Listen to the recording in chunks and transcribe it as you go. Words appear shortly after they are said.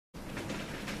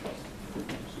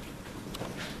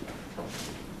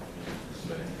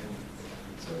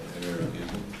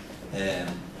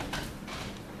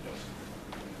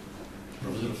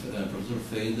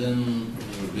Faden,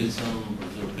 Professor Beauchamp,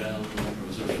 Professor Khan,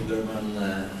 Professor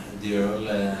Sugarman, dear all,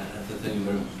 thank you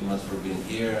very much for being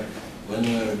here. When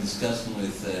we were discussing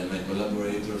with my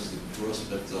collaborators the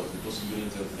prospect of the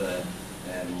possibility of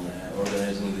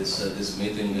organizing this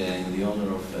meeting in the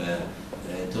honor of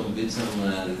Tom Beauchamp,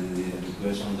 the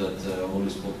question that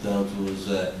always popped out was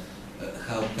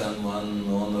how can one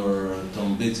honor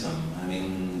Tom Beauchamp? I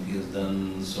mean, he has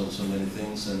done so many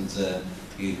things, and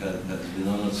he has been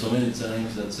honored so many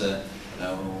times that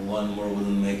one more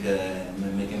wouldn't make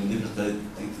any difference, but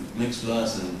it makes to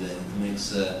us, and it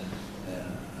makes,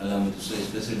 allow me to say,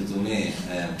 especially to me,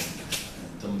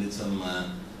 Tom Beauchamp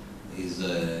is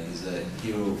a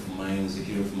hero of mine, is a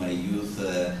hero of my youth,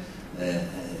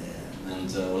 and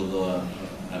although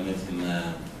I met him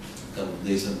a couple of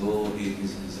days ago,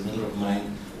 he's a mentor of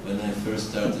mine. When I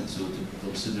first started to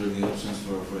consider the options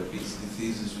for a PhD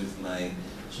thesis with my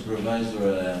supervisor,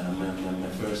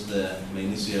 my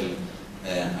initial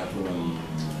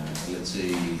let's say,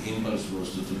 impulse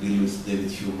was to deal with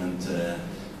David Hume and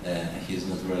his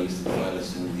naturalistic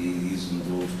fallacy and the is and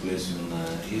those question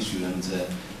issue. And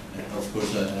of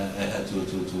course, I had to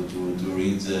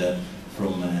read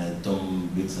from Tom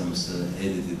Beauchamp's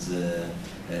edited the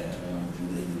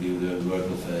work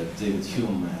of David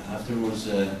Hume. Afterwards,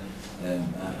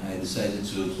 I decided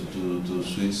to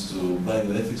switch to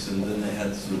bioethics, and then I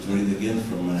had to read again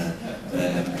from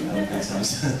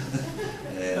Beauchamp's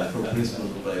for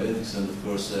principles of bioethics, and of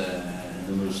course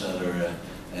numerous other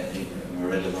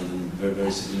relevant and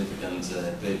very significant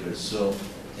papers. So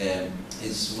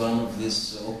it's one of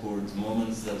these awkward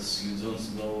moments that you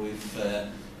don't know if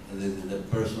the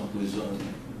person who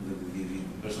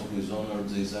is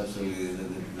honored is actually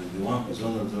the one who is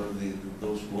honored, or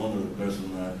those who honor the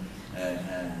person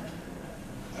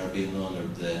are being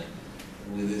honored.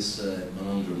 With this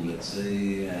conundrum, let's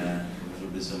say,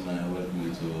 Professor Beauchamp, welcome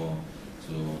you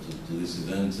to this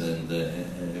event, and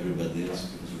everybody else,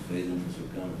 Professor Faden, Professor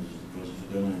Khan, Professor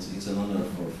Sugarman. It's an honor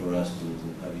for us to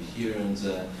have you here, and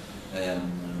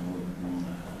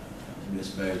we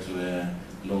aspire to a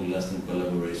long-lasting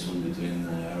collaboration between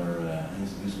our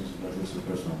institutions, but also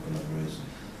personal collaboration.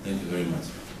 Thank you very much.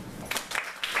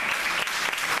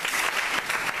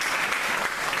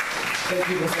 Thank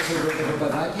you, Professor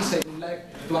Protopapadakis. I would like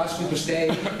to ask you to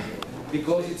stay,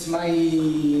 because it's my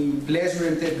pleasure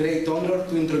and a great honor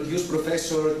to introduce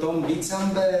Professor Tom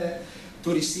Beauchamp to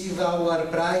receive our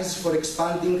prize for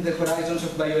expanding the horizons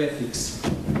of bioethics.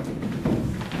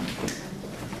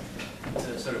 It's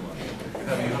a ceremony. You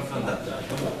have fun that time.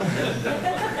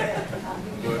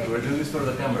 We're doing this for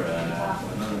the camera,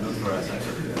 not for us,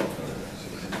 actually.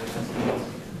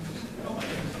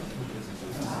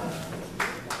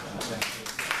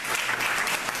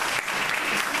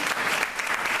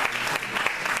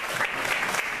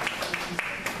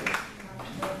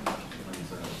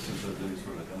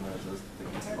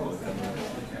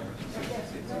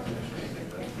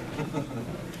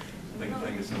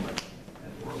 Thank you so much.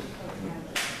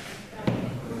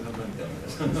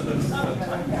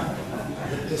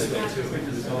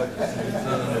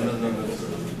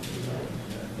 No.